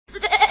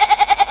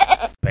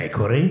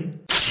pecore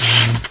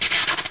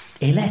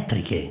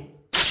elettriche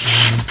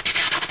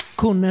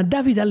con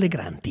Davide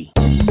Allegranti.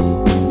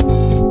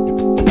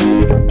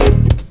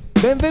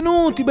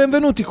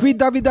 Benvenuti, qui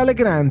Davide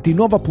Allegranti,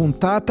 nuova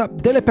puntata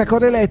delle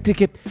pecore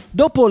elettriche.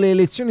 Dopo le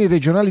elezioni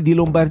regionali di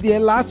Lombardia e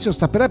Lazio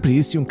sta per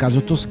aprirsi un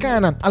caso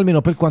Toscana,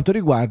 almeno per quanto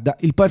riguarda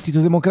il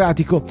Partito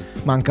Democratico.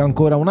 Manca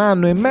ancora un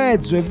anno e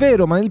mezzo, è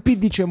vero, ma nel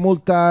PD c'è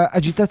molta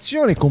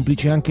agitazione,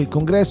 complice anche il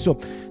congresso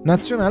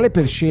nazionale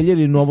per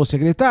scegliere il nuovo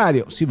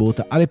segretario. Si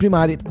vota alle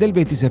primarie del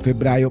 26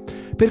 febbraio.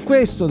 Per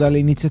questo dalle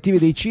iniziative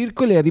dei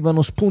circoli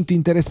arrivano spunti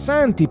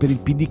interessanti per il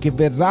PD che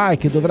verrà e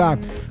che dovrà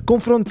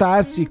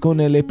confrontarsi con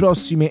le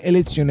prossime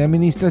elezioni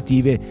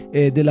amministrative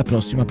della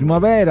prossima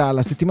primavera.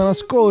 La settimana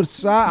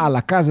scorsa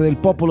alla Casa del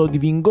Popolo di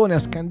Vingone a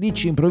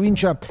Scandicci in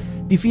provincia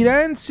di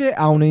Firenze,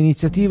 a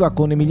un'iniziativa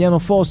con Emiliano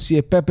Fossi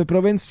e Peppe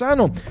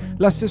Provenzano,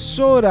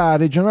 l'assessora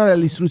regionale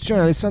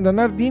all'istruzione Alessandra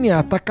Nardini ha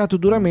attaccato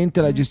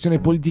duramente la gestione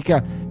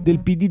politica del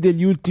PD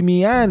degli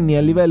ultimi anni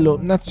a livello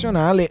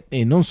nazionale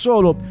e non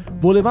solo.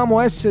 Volevamo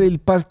essere il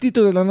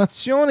partito della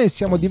nazione e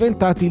siamo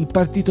diventati il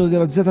partito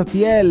della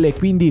ZTL,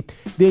 quindi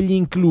degli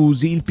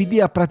inclusi. Il PD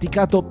ha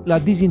praticato la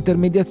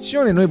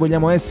disintermediazione, noi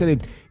vogliamo essere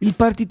il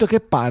partito che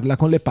parla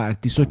con le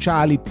parti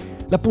sociali.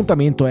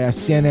 L'appuntamento è a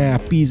Siena e a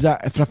Pisa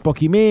fra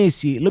pochi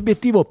mesi.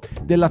 L'obiettivo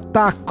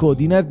dell'attacco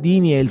di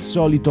Nardini è il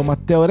solito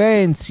Matteo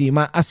Renzi,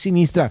 ma a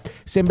sinistra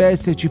sembra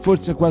esserci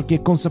forse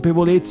qualche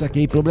consapevolezza che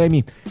i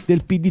problemi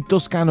del PD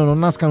toscano non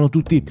nascano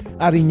tutti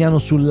a Rignano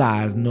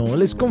sull'Arno.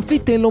 Le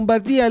sconfitte in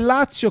Lombardia e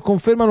Lazio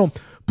confermano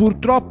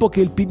purtroppo che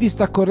il PD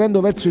sta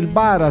correndo verso il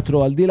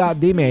baratro, al di là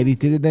dei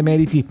meriti e dei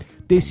demeriti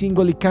dei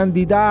singoli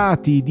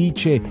candidati,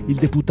 dice il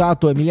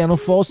deputato Emiliano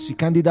Fossi,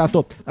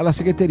 candidato alla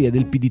segreteria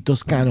del PD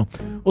toscano.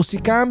 O si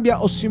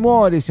cambia o si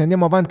muore, se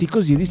andiamo avanti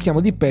così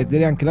rischiamo di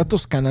perdere anche la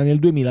Toscana nel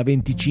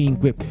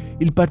 2025.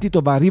 Il partito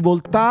va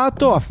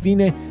rivoltato a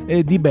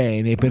fine di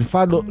bene per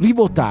farlo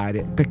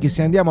rivotare, perché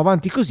se andiamo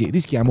avanti così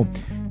rischiamo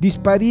di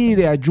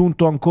sparire, ha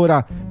aggiunto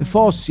ancora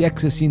Fossi,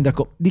 ex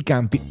sindaco di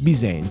Campi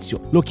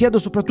Bisenzio. Lo chiedo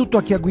soprattutto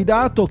a chi ha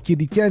guidato o chi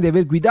ritiene di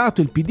aver guidato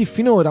il PD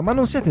finora, ma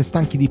non siete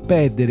stanchi di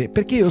perdere?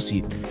 Perché io sì.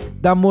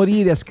 Da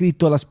morire, ha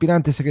scritto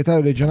l'aspirante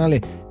segretario regionale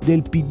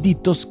del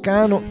PD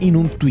toscano in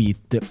un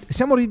tweet.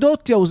 Siamo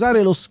ridotti a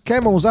usare lo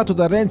schema usato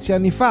da Renzi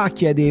anni fa,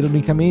 chiede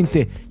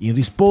ironicamente in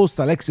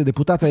risposta l'ex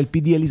deputata del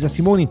PD Elisa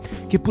Simoni,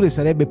 che pure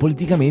sarebbe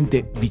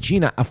politicamente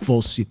vicina a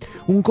Fossi.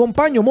 Un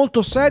compagno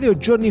molto serio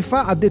giorni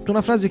fa ha detto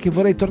una frase che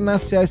vorrei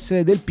tornasse a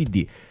essere del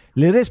PD.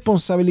 Le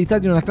responsabilità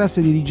di una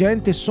classe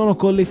dirigente sono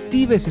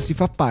collettive se si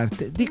fa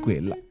parte di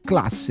quella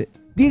classe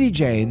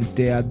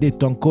dirigente, ha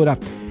detto ancora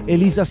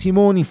Elisa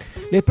Simoni.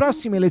 Le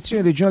prossime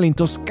elezioni regionali in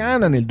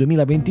Toscana nel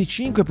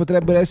 2025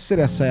 potrebbero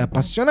essere assai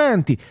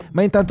appassionanti,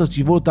 ma intanto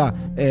si vota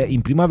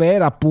in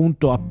primavera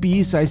appunto a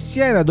Pisa e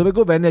Siena, dove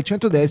governa il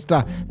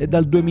centrodestra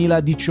dal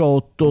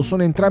 2018.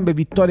 Sono entrambe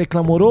vittorie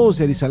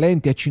clamorose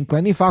risalenti a 5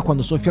 anni fa,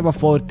 quando soffiava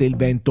forte il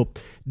vento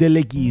del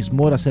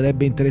leghismo. Ora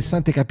sarebbe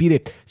interessante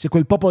capire se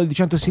quel popolo di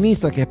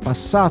centrosinistra che è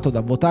passato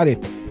da votare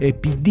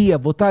PD a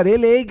votare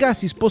Lega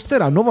si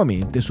sposterà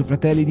nuovamente su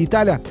Fratelli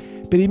d'Italia.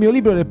 Per il mio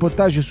libro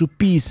reportage su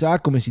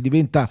Pisa, come si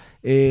diventa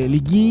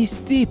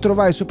leghisti,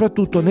 trovai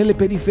soprattutto nelle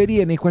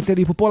periferie e nei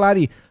quartieri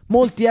popolari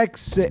molti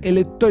ex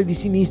elettori di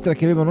sinistra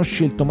che avevano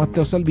scelto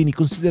Matteo Salvini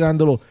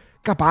considerandolo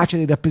capace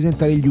di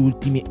rappresentare gli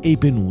ultimi e i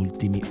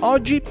penultimi.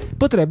 Oggi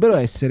potrebbero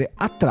essere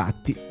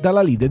attratti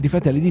dalla leader di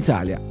Fratelli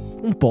d'Italia,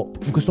 un po'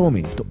 in questo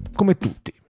momento come tutti.